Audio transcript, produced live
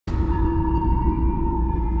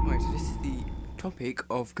topic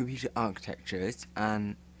of computer architectures,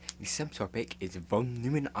 and the subtopic is von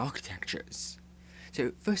Neumann architectures.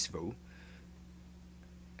 So first of all,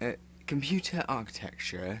 computer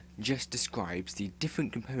architecture just describes the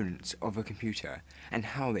different components of a computer and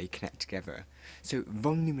how they connect together. So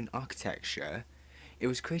von Neumann architecture, it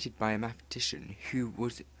was created by a mathematician who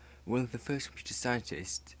was one of the first computer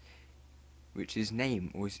scientists, which his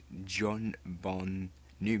name was John von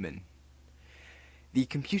Neumann. The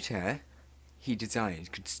computer he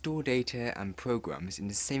designed could store data and programs in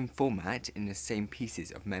the same format in the same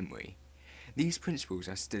pieces of memory. These principles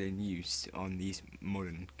are still in use on these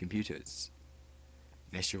modern computers.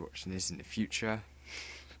 Unless you're watching this in the future.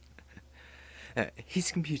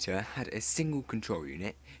 His computer had a single control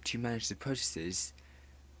unit to manage the processes,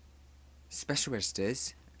 special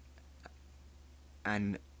registers,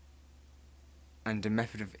 and a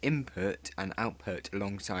method of input and output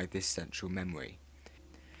alongside this central memory.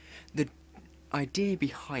 The idea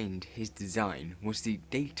behind his design was the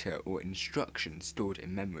data or instructions stored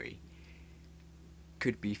in memory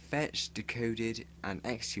could be fetched, decoded, and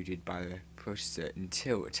executed by the processor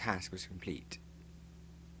until a task was complete.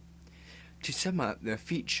 To sum up, the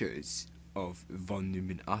features of von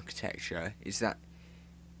Neumann architecture is that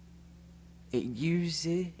it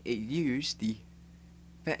used the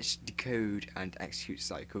fetch, decode, and execute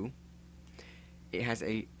cycle. It has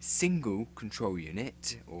a single control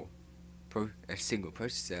unit, or a single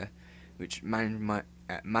processor, which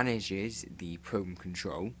manages the program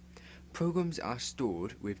control. Programs are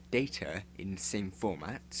stored with data in the same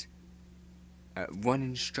format. One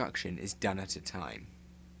instruction is done at a time.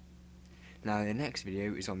 Now the next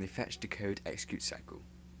video is on the fetch, decode, execute cycle.